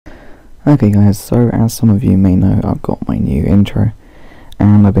Okay guys, so as some of you may know, I've got my new intro,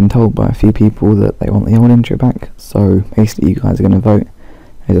 and I've been told by a few people that they want the old intro back, so basically you guys are going to vote.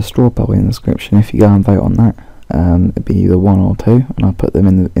 There's a straw poll in the description. If you go and vote on that, it'd be either 1 or 2, and I'll put them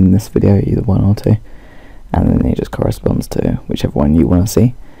in this video, either 1 or 2, and then it just corresponds to whichever one you want to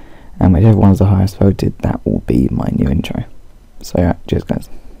see, and whichever one's the highest voted, that will be my new intro. So yeah, cheers guys.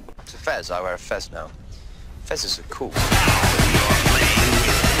 It's a fez, I wear a fez now. Fezes are cool.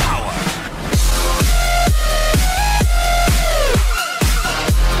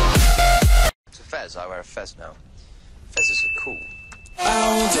 It's a fez, I wear a fez now. Fezes are cool.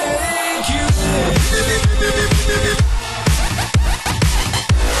 I'll take you.